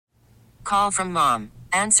Call from mom.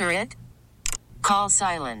 Answer it. Call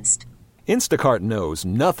silenced. Instacart knows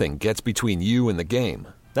nothing gets between you and the game.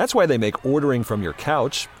 That's why they make ordering from your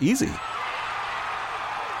couch easy.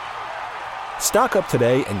 Stock up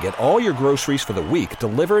today and get all your groceries for the week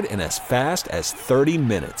delivered in as fast as 30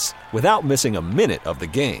 minutes without missing a minute of the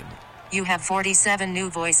game. You have 47 new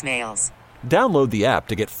voicemails. Download the app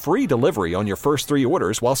to get free delivery on your first 3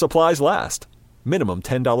 orders while supplies last. Minimum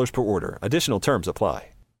 $10 per order. Additional terms apply.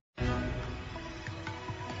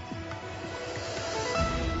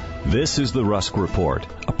 This is the Rusk Report,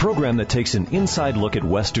 a program that takes an inside look at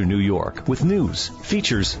Western New York with news,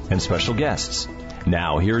 features, and special guests.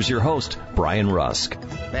 Now, here's your host, Brian Rusk.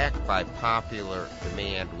 Backed by popular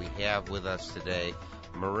demand, we have with us today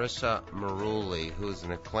Marisa Marulli, who is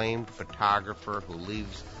an acclaimed photographer who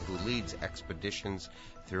leads expeditions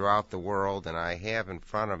throughout the world, and I have in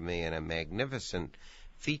front of me a magnificent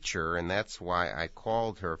feature, and that's why I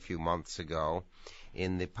called her a few months ago,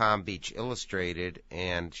 in the Palm Beach Illustrated,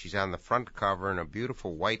 and she's on the front cover in a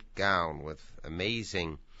beautiful white gown with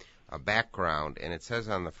amazing background, and it says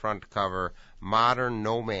on the front cover, Modern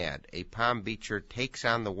Nomad, a Palm Beacher takes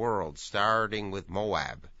on the world, starting with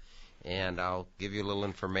Moab. And I'll give you a little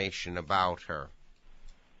information about her.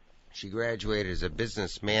 She graduated as a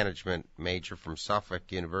business management major from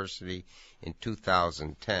Suffolk University in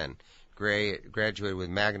 2010. Graduated with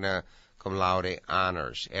magna cum laude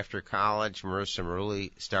honors. After college, Marisa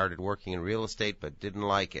Marulli started working in real estate but didn't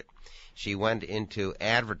like it. She went into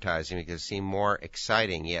advertising because it seemed more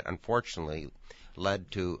exciting, yet unfortunately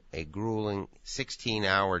led to a grueling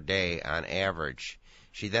 16-hour day on average.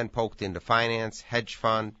 She then poked into finance, hedge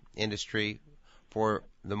fund industry for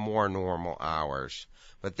the more normal hours.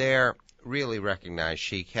 But there, really recognized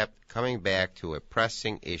she kept coming back to a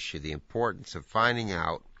pressing issue, the importance of finding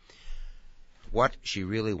out what she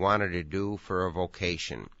really wanted to do for a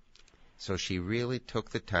vocation. So she really took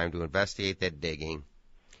the time to investigate that digging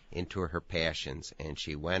into her passions, and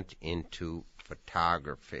she went into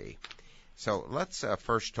photography. So let's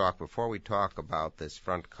first talk, before we talk about this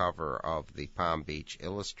front cover of the Palm Beach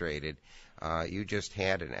Illustrated, you just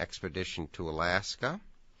had an expedition to Alaska,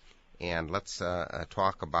 and let's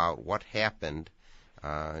talk about what happened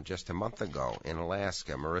just a month ago in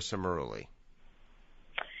Alaska. Marisa Marulli.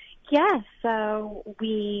 Yes, so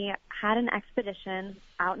we had an expedition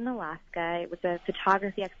out in Alaska. It was a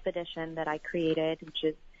photography expedition that I created, which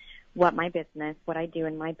is what I do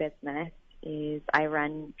in my business is I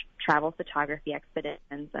run travel photography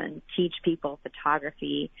expeditions and teach people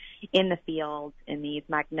photography in the field in these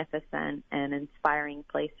magnificent and inspiring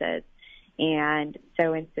places. And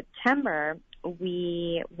so in September,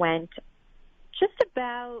 we went just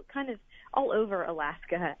about kind of all over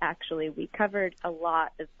Alaska, actually. We covered a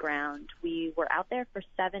lot of ground. We were out there for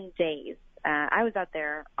 7 days. I was out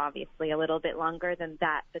there, obviously, a little bit longer than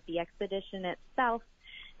that, but the expedition itself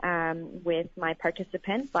with my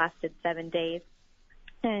participants lasted 7 days.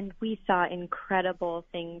 And we saw incredible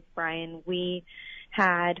things, Brian. We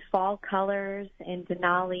had fall colors in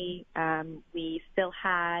Denali.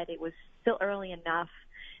 It was still early enough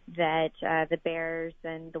that the bears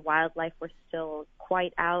and the wildlife were still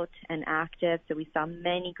quite out and active. So we saw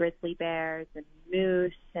many grizzly bears and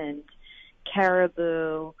moose and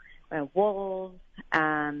caribou, wolves,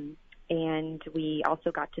 and we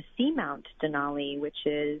also got to seamount Denali, which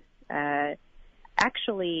is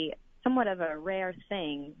actually somewhat of a rare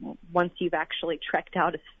thing once you've actually trekked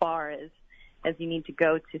out as far as you need to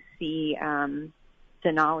go to see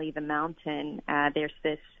Denali, the mountain. There's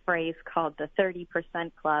this phrase called the 30%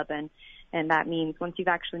 Club, and that means once you've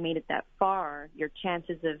actually made it that far, your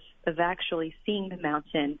chances of actually seeing the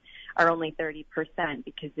mountain are only 30%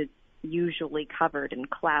 because it's usually covered in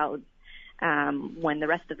clouds when the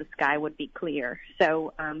rest of the sky would be clear.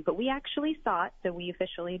 So, but we actually saw it, so we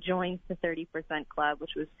officially joined the 30% Club,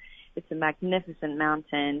 it's a magnificent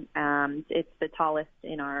mountain. It's the tallest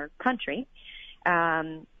in our country.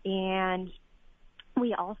 And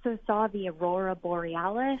we also saw the Aurora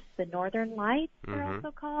Borealis, the Northern Lights, they're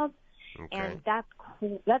also called. Okay. And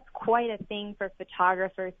that's quite a thing for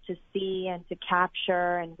photographers to see and to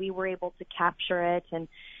capture, and we were able to capture it, and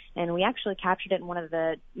we actually captured it in one of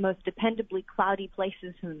the most dependably cloudy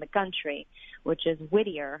places in the country, which is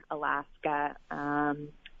Whittier, Alaska,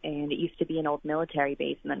 and it used to be an old military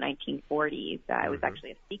base in the 1940s. It was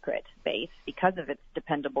actually a secret base because of its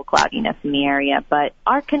dependable cloudiness in the area, but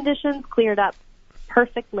our conditions cleared up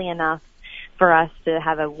perfectly enough for us to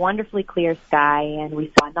have a wonderfully clear sky, and we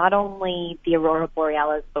saw not only the Aurora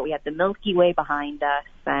Borealis, but we had the Milky Way behind us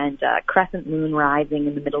and crescent moon rising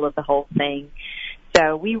in the middle of the whole thing.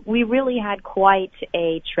 So we really had quite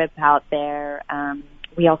a trip out there.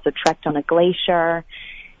 we also trekked on a glacier.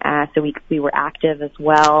 So we were active as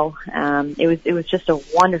well. It was just a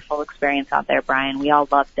wonderful experience out there, Brian. We all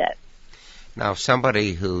loved it. Now,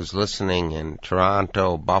 somebody who's listening in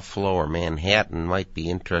Toronto, Buffalo, or Manhattan might be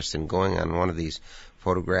interested in going on one of these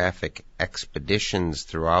photographic expeditions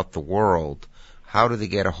throughout the world. How do they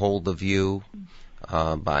get a hold of you?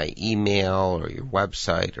 By email or your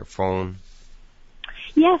website or phone?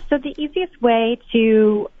 Yes, so the easiest way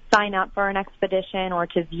to sign up for an expedition or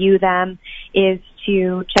to view them is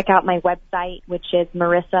to check out my website, which is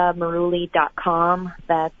marisamarulli.com.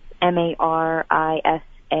 That's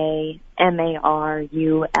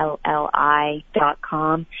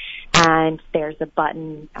MarisaMarulli.com. And there's a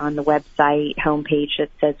button on the website homepage that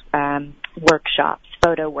says workshops,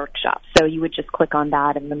 photo workshops. So you would just click on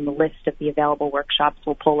that, and then the list of the available workshops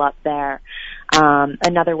will pull up there.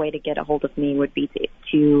 Another way to get a hold of me would be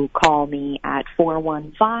to call me at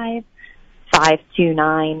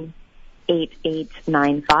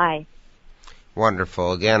 415-529-8895.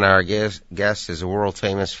 Wonderful. Again, our guest is a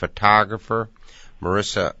world-famous photographer,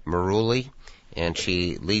 Marisa Marulli, and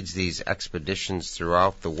she leads these expeditions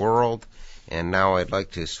throughout the world. And now I'd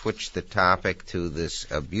like to switch the topic to this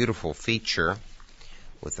beautiful feature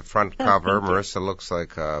with the front cover. Marisa looks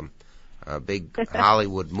like a big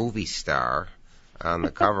Hollywood movie star on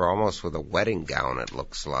the cover, almost with a wedding gown, it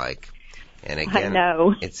looks like. And again,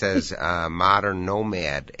 it says Modern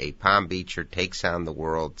Nomad, a Palm Beacher takes on the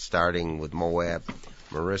world, starting with Moab,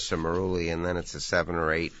 Marisa Marulli, and then it's a 7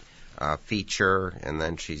 or 8 feature, and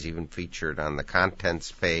then she's even featured on the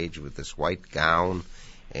contents page with this white gown.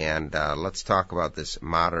 And let's talk about this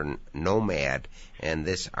Modern Nomad and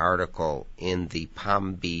this article in the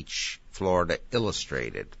Palm Beach, Florida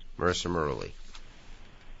Illustrated. Marisa Marulli.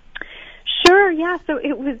 Sure, yeah. So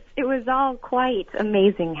it was all quite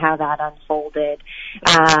amazing how that unfolded.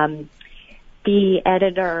 The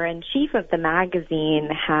editor-in-chief of the magazine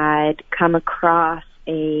had come across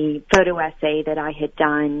a photo essay that I had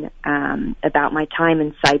done about my time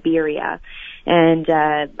in Siberia. And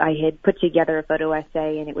I had put together a photo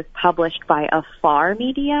essay, and it was published by Afar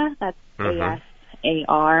Media. That's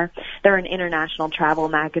ASAR. They're an international travel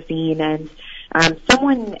magazine, and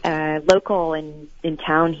someone local in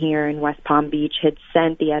town here in West Palm Beach had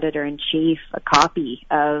sent the editor-in-chief a copy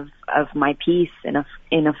of my piece in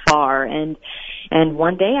Afar. And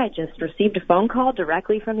one day I just received a phone call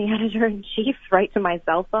directly from the editor-in-chief right to my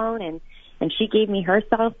cell phone, and she gave me her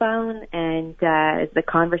cell phone, and as the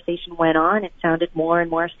conversation went on, it sounded more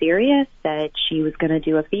and more serious that she was going to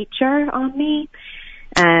do a feature on me.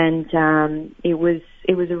 And it was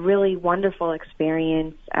a really wonderful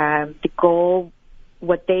experience. The goal,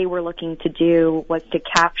 what they were looking to do, was to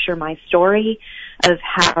capture my story of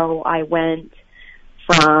how I went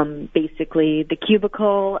from basically the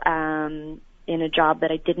cubicle in a job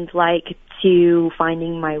that I didn't like to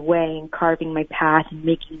finding my way and carving my path and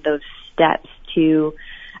making those steps to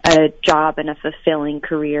a job and a fulfilling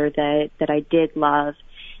career that I did love.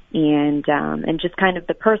 And just kind of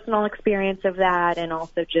the personal experience of that, and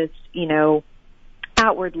also just,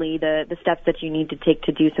 outwardly the steps that you need to take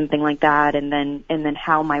to do something like that, and then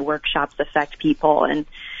how my workshops affect people. And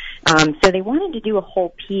so they wanted to do a whole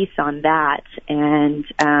piece on that, and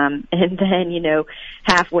then,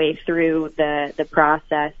 halfway through the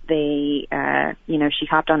process, they she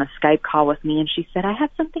hopped on a Skype call with me, and she said, "I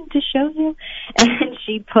have something to show you." And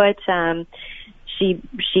she put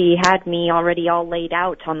she had me already all laid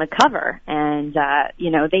out on the cover, and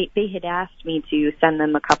they had asked me to send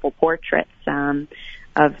them a couple portraits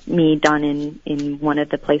of me done in one of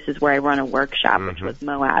the places where I run a workshop, which was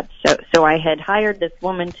Moab. So I had hired this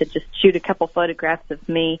woman to just shoot a couple photographs of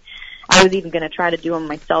me. I was even going to try to do them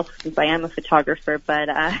myself since I am a photographer, but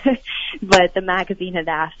the magazine had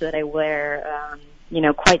asked that I wear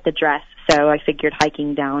quite the dress. So I figured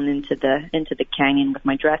hiking down into the canyon with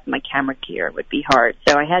my dress and my camera gear would be hard.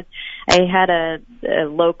 So I had a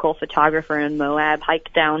local photographer in Moab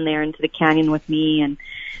hike down there into the canyon with me, and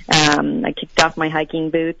I kicked off my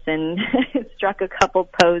hiking boots and struck a couple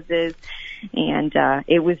poses, and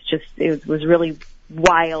it was really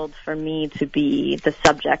wild for me to be the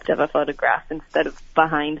subject of a photograph instead of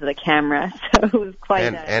behind the camera. So it was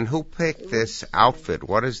quite. And who picked this outfit?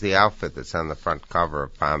 What is the outfit that's on the front cover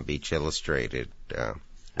of Palm Beach Illustrated? It's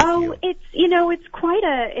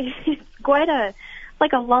quite a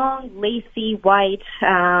like a long, lacy white,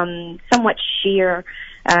 somewhat sheer.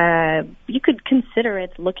 You could consider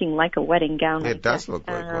it looking like a wedding gown. It does look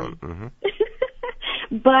like one.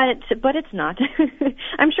 But it's not.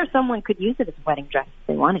 I'm sure someone could use it as a wedding dress if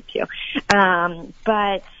they wanted to.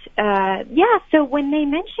 So when they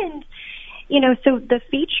mentioned, So the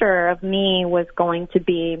feature of me was going to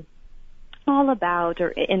be all about,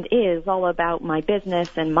 and is all about my business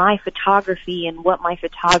and my photography and what my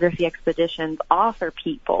photography expeditions offer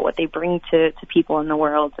people, what they bring to people in the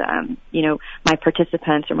world, my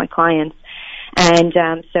participants or my clients. And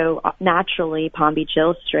so naturally, Palm Beach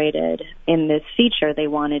Illustrated, in this feature, they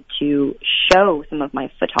wanted to show some of my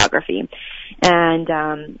photography.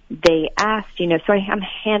 And they asked, so I'm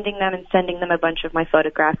handing them and sending them a bunch of my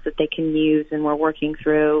photographs that they can use, and we're working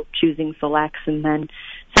through choosing selects. And then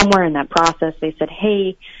somewhere in that process, they said,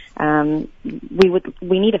 hey,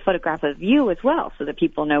 we need a photograph of you as well, so that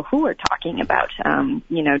people know who we're talking about.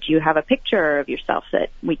 Do you have a picture of yourself that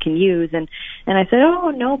we can use? And I said,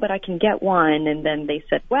 oh, no, but I can get one. And then they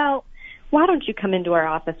said, well, why don't you come into our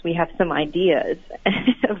office? We have some ideas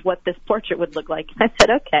of what this portrait would look like. I said,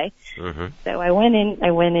 okay. Mm-hmm. So I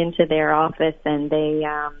went into their office, and they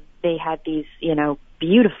had these,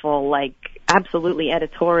 beautiful, like absolutely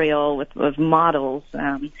editorial with models,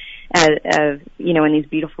 in these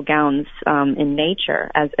beautiful gowns, in nature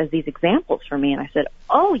as these examples for me. And I said,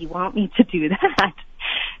 oh, you want me to do that?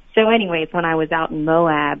 So anyways, when I was out in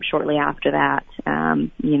Moab shortly after that,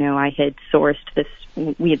 we had sourced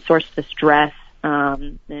this dress,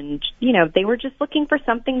 and they were just looking for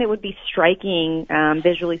something that would be striking,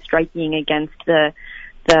 visually striking against the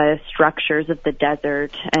structures of the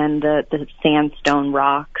desert and the sandstone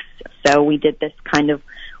rocks. So we did this kind of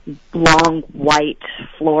long, white,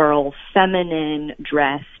 floral, feminine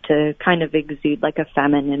dress to kind of exude like a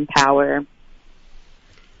feminine power.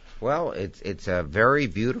 Well, it's a very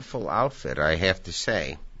beautiful outfit, I have to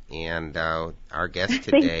say. And our guest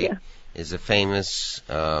today is a famous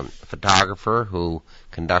photographer who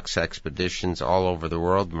conducts expeditions all over the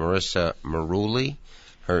world, Marisa Marulli.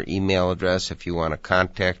 Her email address, if you want to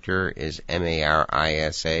contact her, is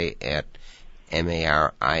marisa at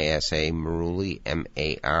Marulli,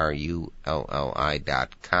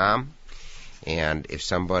 marulli.com. And if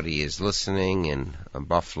somebody is listening in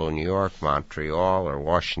Buffalo, New York, Montreal, or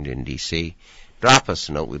Washington, D.C., drop us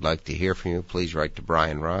a note. We'd like to hear from you. Please write to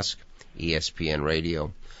Brian Rusk, ESPN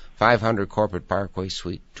Radio, 500 Corporate Parkway,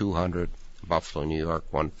 Suite 200, Buffalo, New York,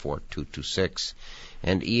 14226.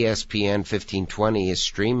 And ESPN 1520 is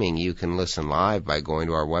streaming. You can listen live by going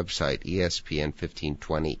to our website,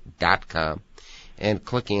 espn1520.com, and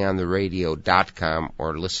clicking on the radio.com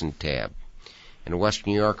or listen tab. And West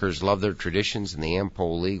New Yorkers love their traditions, and the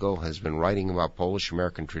Am-Pol Eagle has been writing about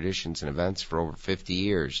Polish-American traditions and events for over 50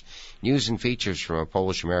 years. News and features from a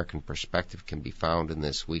Polish-American perspective can be found in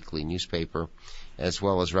this weekly newspaper, as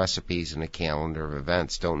well as recipes and a calendar of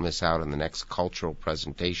events. Don't miss out on the next cultural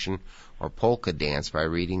presentation or polka dance by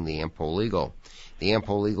reading the Am-Pol Eagle. The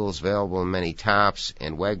Am-Pol Eagle is available in many Tops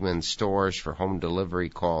and Wegmans stores. For home delivery,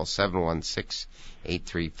 call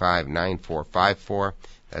 716-835-9454.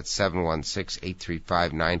 That's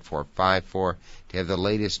 716-835-9454 to have the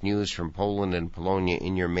latest news from Poland and Polonia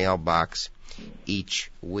in your mailbox each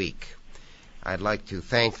week. I'd like to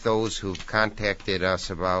thank those who've contacted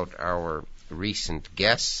us about our recent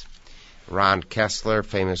guests. Ron Kessler,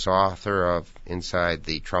 famous author of Inside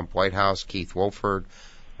the Trump White House, Keith Wolford,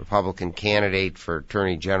 Republican candidate for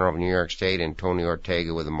Attorney General of New York State, and Tony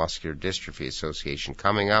Ortega with the Muscular Dystrophy Association.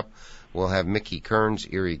 Coming up, we'll have Mickey Kearns,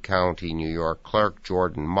 Erie County, New York clerk,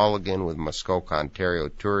 Jordan Mulligan with Muskoka, Ontario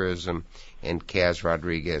Tourism, and Kaz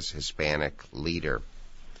Rodriguez, Hispanic leader.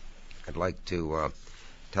 I'd like to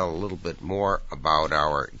tell a little bit more about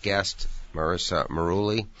our guest, Marisa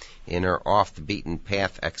Marulli. In her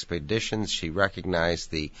off-the-beaten-path expeditions, she recognized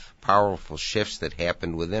the powerful shifts that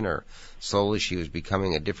happened within her. Slowly, she was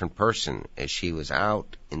becoming a different person as she was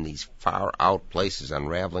out in these far-out places,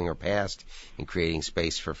 unraveling her past and creating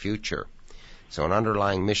space for future. So an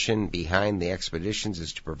underlying mission behind the expeditions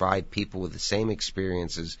is to provide people with the same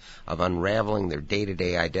experiences of unraveling their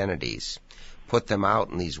day-to-day identities, put them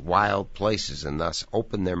out in these wild places, and thus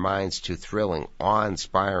open their minds to thrilling,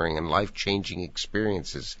 awe-inspiring, and life-changing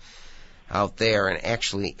experiences out there, and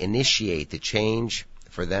actually initiate the change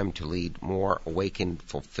for them to lead more awakened,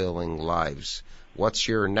 fulfilling lives. What's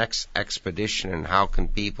your next expedition, and how can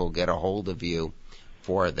people get a hold of you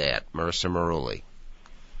for that? Marisa Marulli.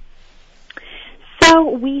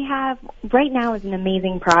 So we have, right now is an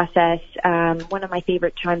amazing process. One of my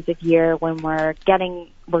favorite times of year when we're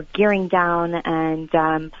gearing down and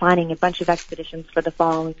planning a bunch of expeditions for the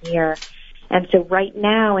following year. And so right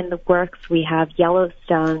now in the works, we have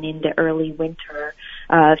Yellowstone into early winter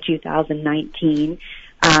of 2019,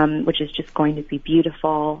 which is just going to be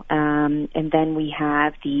beautiful. And then we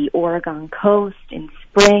have the Oregon coast in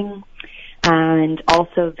spring. and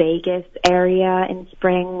also Vegas area in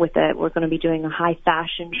spring. We're going to be doing a high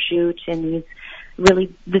fashion shoot in this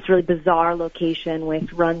really bizarre location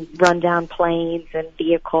with rundown planes and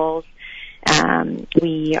vehicles.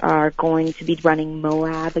 We are going to be running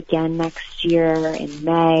Moab again next year in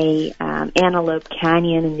May, Antelope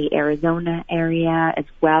Canyon in the Arizona area as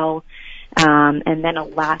well, and then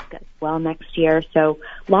Alaska as well next year. So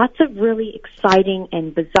lots of really exciting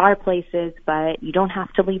and bizarre places, but you don't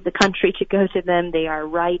have to leave the country to go to them. They are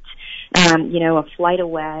right, a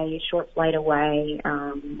short flight away.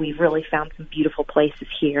 We've really found some beautiful places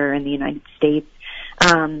here in the United States.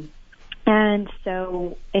 And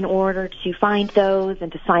so in order to find those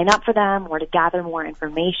and to sign up for them or to gather more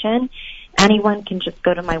information, anyone can just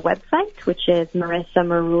go to my website, which is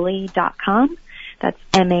marisamarulli.com. That's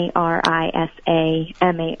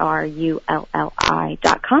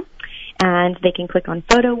MarisaMarulli.com. And they can click on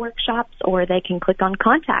photo workshops, or they can click on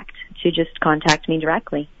contact to just contact me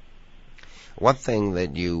directly. One thing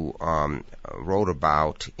that you wrote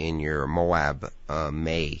about in your Moab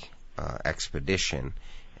May expedition,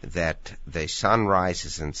 that the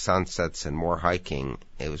sunrises and sunsets and more hiking,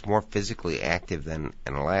 it was more physically active than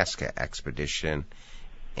an Alaska expedition,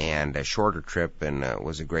 and a shorter trip, and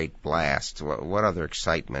was a great blast. What other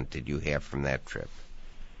excitement did you have from that trip?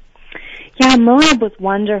 Yeah, Moab was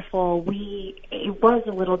wonderful. It was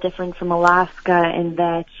a little different from Alaska in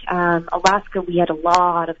that Alaska we had a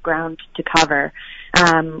lot of ground to cover.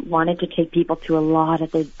 Wanted to take people to a lot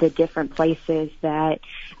of the different places that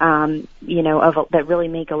that really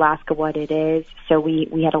make Alaska what it is. So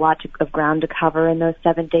we had a lot of ground to cover in those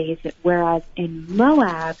 7 days. Whereas in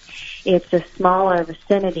Moab, it's a smaller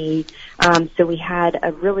vicinity, so we had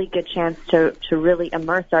a really good chance to really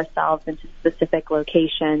immerse ourselves into specific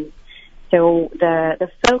locations. So the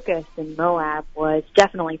focus in Moab was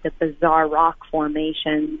definitely the bizarre rock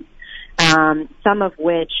formations, some of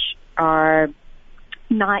which are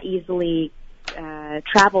not easily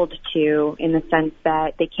traveled to, in the sense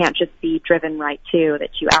that they can't just be driven right to,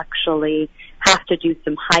 that you actually have to do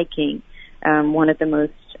some hiking. One of the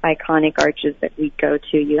most iconic arches that we go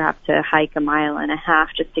to, you have to hike 1.5 miles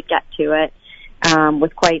just to get to it,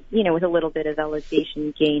 with with a little bit of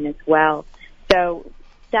elevation gain as well. So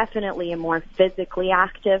definitely a more physically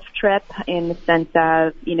active trip, in the sense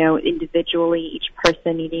of, individually each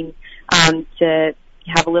person needing to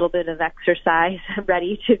have a little bit of exercise,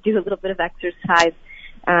 ready to do a little bit of exercise.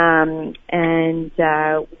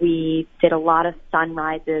 We did a lot of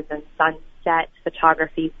sunrises and sunset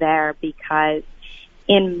photography there, because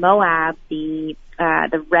in Moab, the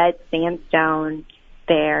red sandstone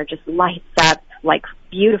there just lights up like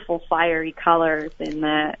beautiful fiery colors in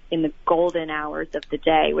the golden hours of the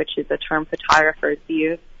day, which is a term photographers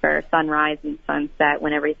use for sunrise and sunset,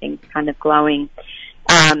 when everything's kind of glowing.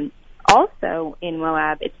 Also in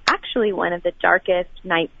Moab, it's actually one of the darkest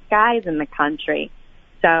night skies in the country.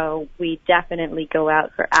 So we definitely go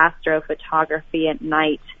out for astrophotography at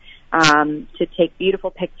night, to take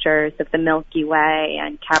beautiful pictures of the Milky Way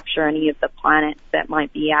and capture any of the planets that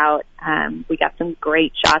might be out. We got some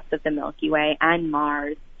great shots of the Milky Way and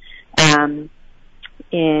Mars in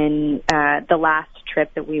the last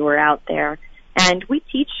trip that we were out there. And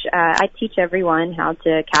I teach everyone how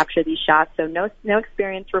to capture these shots, so no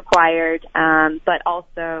experience required, but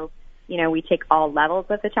also, we take all levels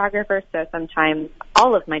of photographers, so sometimes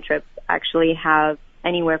all of my trips actually have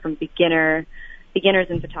anywhere from beginners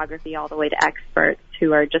in photography all the way to experts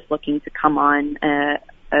who are just looking to come on a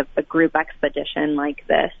group expedition like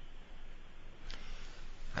this.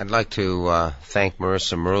 I'd like to thank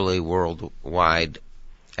Marisa Marulli, worldwide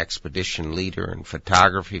expedition leader in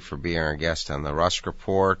photography, for being our guest on the Rusk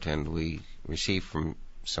Report. And we received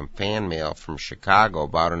some fan mail from Chicago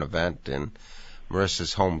about an event in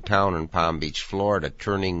Marisa's hometown in Palm Beach, Florida.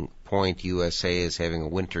 Turning Point USA is having a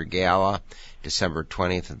winter gala December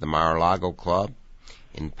 20th at the Mar-a-Lago Club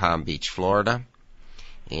in Palm Beach, Florida.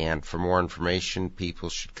 And for more information, people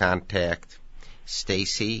should contact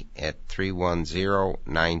Stacy at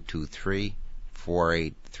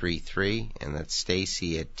 310-923-4833, and that's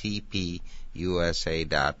Stacy at tpusa.com.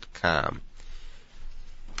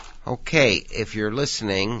 Okay, if you're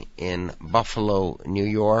listening in Buffalo, New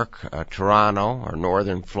York, Toronto, or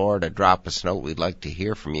northern Florida, drop us a note. We'd like to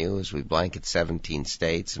hear from you as we blanket 17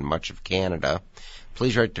 states and much of Canada.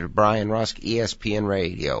 Please write to Brian Rusk, ESPN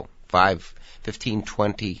Radio,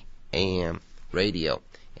 1520 AM radio.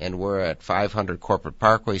 And we're at 500 Corporate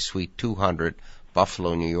Parkway, Suite 200,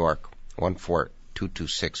 Buffalo, New York, 148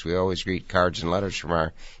 226. We always read cards and letters from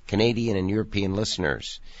our Canadian and European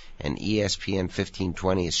listeners. And ESPN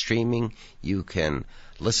 1520 is streaming. You can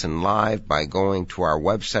listen live by going to our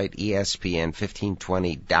website,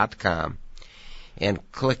 espn1520.com,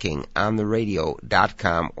 and clicking on the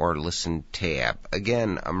radio.com or listen tab.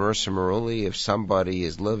 Again, Marisa Marulli, if somebody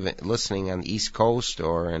is listening on the East Coast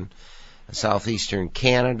or in southeastern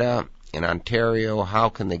Canada, in Ontario, how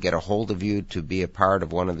can they get a hold of you to be a part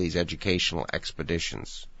of one of these educational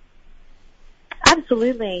expeditions?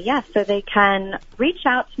 Absolutely, yes. So they can reach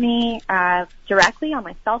out to me directly on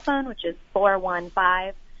my cell phone, which is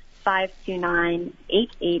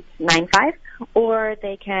 415-529-8895, or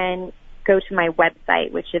they can go to my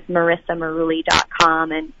website, which is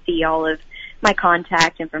marisamarulli.com, and see all of my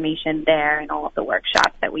contact information there and all of the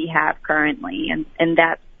workshops that we have currently. And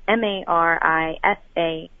that's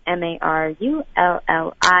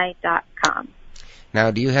MarisaMarulli.com.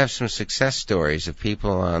 Now, do you have some success stories of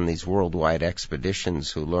people on these worldwide expeditions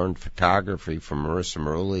who learned photography from Marisa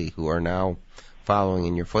Marulli who are now following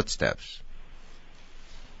in your footsteps?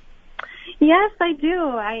 Yes, I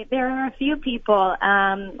do. There are a few people.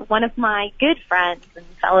 One of my good friends and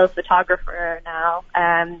fellow photographer now,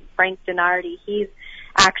 Frank Donardi, he's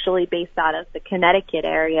actually based out of the Connecticut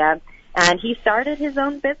area. And he started his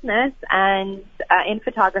own business and in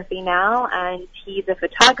photography now, and he's a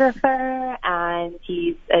photographer, and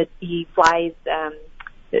he flies,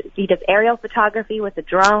 he does aerial photography with a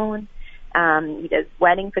drone. He does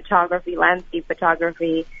wedding photography, landscape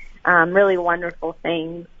photography, really wonderful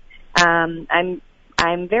things. I'm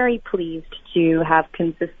very pleased to have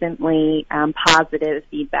consistently positive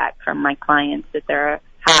feedback from my clients that they're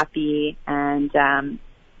happy, and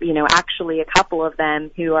actually a couple of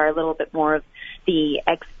them who are a little bit more of the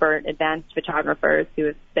expert advanced photographers who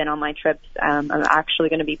have been on my trips. I'm actually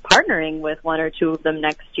going to be partnering with one or two of them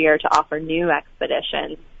next year to offer new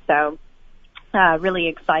expeditions. So really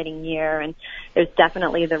exciting year, and there's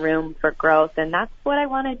definitely the room for growth, and that's what I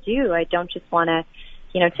want to do. I don't just want to,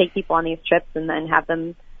 take people on these trips and then have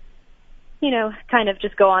them, kind of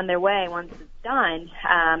just go on their way once it's done.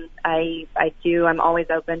 I'm always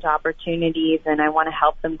open to opportunities, and I want to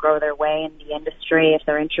help them grow their way in the industry if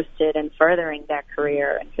they're interested in furthering their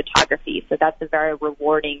career in photography. So that's a very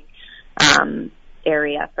rewarding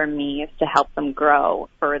area for me, is to help them grow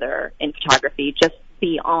further in photography, just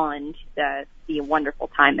beyond the wonderful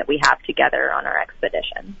time that we have together on our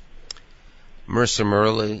expedition. Marisa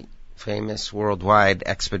Marulli, famous worldwide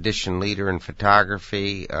expedition leader in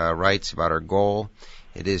photography, writes about her goal.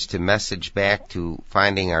 It is to message back to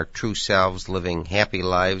finding our true selves, living happy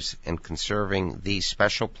lives, and conserving these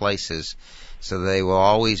special places so they will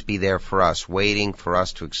always be there for us, waiting for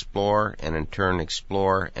us to explore and in turn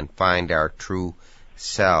explore and find our true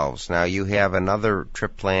selves. Now, you have another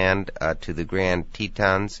trip planned to the Grand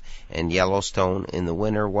Tetons and Yellowstone in the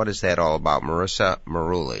winter. What is that all about, Marisa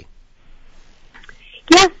Marulli?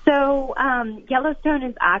 Yes, so Yellowstone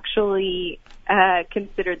is actually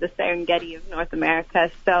considered the Serengeti of North America.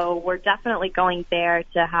 So we're definitely going there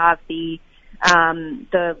to have the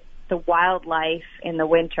wildlife in the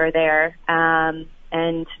winter there, and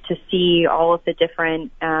to see all of the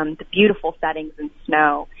different the beautiful settings in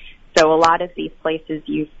snow. So a lot of these places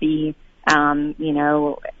you see,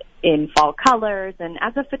 in fall colors. And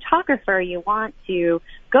as a photographer, you want to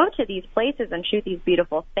go to these places and shoot these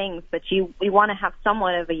beautiful things, but we want to have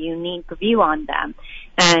somewhat of a unique view on them.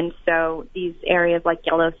 And so these areas like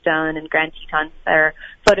Yellowstone and Grand Tetons are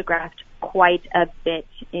photographed quite a bit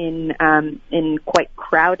in quite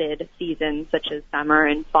crowded seasons, such as summer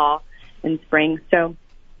and fall and spring. So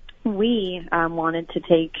we wanted to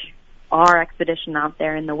take our expedition out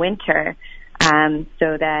there in the winter, so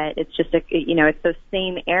that it's just it's those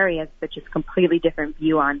same areas, but just completely different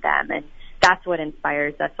view on them. And that's what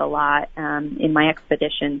inspires us a lot in my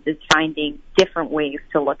expeditions, is finding different ways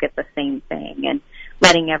to look at the same thing and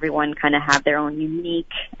letting everyone kind of have their own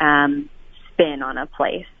unique spin on a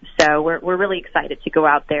place. So we're really excited to go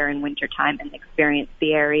out there in wintertime and experience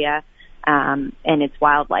the area and its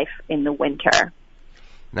wildlife in the winter.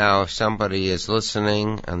 Now, if somebody is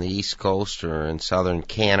listening on the East Coast or in southern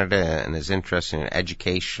Canada and is interested in an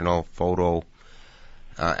educational photo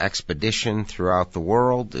expedition throughout the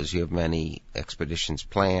world, as you have many expeditions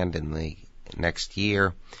planned in the next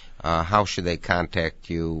year, how should they contact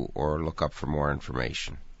you or look up for more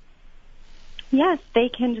information? Yes, they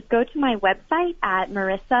can just go to my website at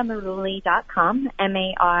marisamarulli.com,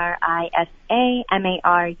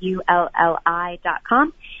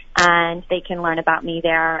 MarisaMarulli.com, and they can learn about me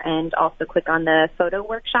there and also click on the photo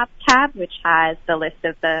workshop tab, which has the list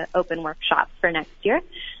of the open workshops for next year.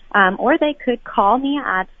 Or they could call me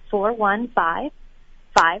at 415-529-8895,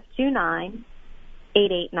 529-8895.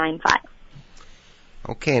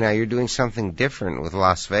 Okay, now you're doing something different with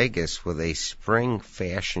Las Vegas with a spring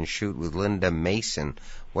fashion shoot with Linda Mason.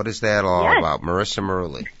 What is that all about? Marisa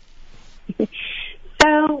Marulli.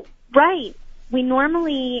 So, right. We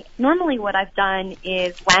normally what I've done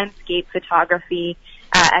is landscape photography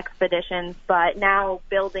expeditions, but now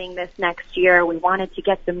building this next year, we wanted to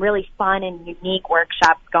get some really fun and unique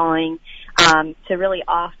workshops going to really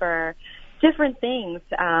offer different things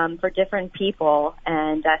for different people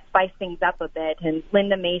and spice things up a bit. And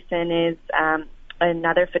Linda Mason is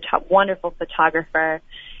another wonderful photographer,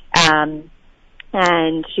 and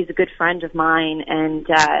she's a good friend of mine, and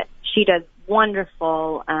she does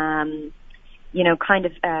wonderful,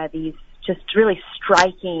 these just really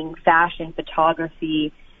striking fashion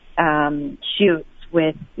photography shoots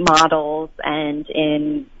with models and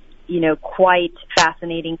in, quite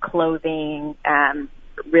fascinating clothing,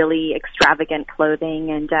 really extravagant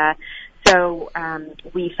clothing. And so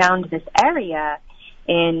we found this area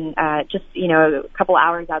in just, a couple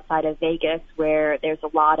hours outside of Vegas where there's a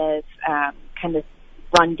lot of kind of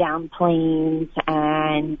rundown planes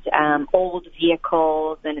and old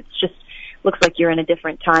vehicles, and it's just looks like you're in a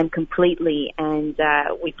different time completely. And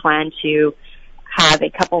we plan to have a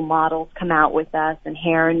couple models come out with us and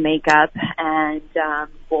hair and makeup, and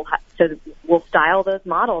we'll style those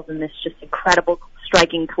models in this just incredible,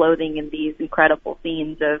 striking clothing in these incredible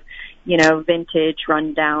scenes of, vintage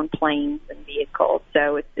rundown planes and vehicles.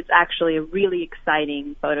 So it's actually a really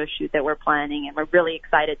exciting photo shoot that we're planning, and we're really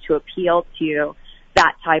excited to appeal to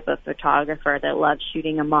that type of photographer that loves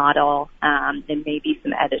shooting a model, and maybe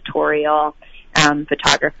some editorial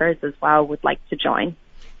photographers as well would like to join.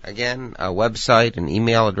 Again, a website and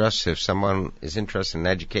email address if someone is interested in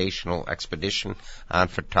an educational expedition on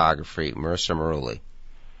photography. Marisa Marulli.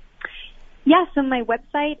 Yeah, so my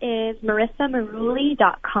website is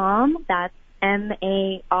marisamarulli.com. That's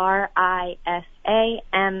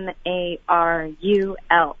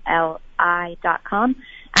MarisaMarulli.com.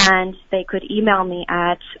 And they could email me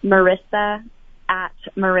at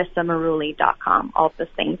marisa@marisamarulli.com. All the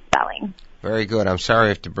same spelling. Very good. I'm sorry I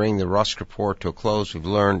have to bring the Rusk Report to a close. We've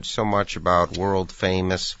learned so much about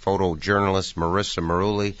world-famous photojournalist Marisa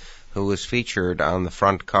Marulli, who was featured on the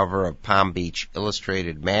front cover of Palm Beach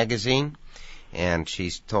Illustrated magazine. And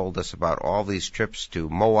she's told us about all these trips to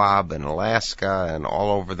Moab and Alaska and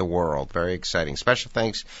all over the world. Very exciting. Special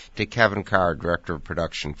thanks to Kevin Carr, Director of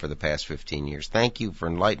Production for the past 15 years. Thank you for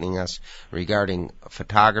enlightening us regarding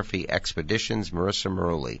photography expeditions, Marisa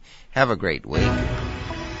Marulli. Have a great week.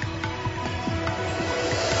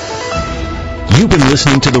 You've been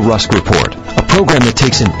listening to The Rusk Report, a program that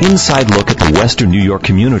takes an inside look at the Western New York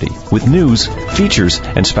community with news, features,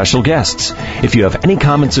 and special guests. If you have any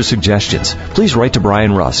comments or suggestions, please write to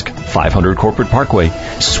Brian Rusk, 500 Corporate Parkway,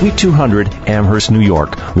 Suite 200, Amherst, New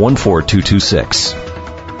York, 14226.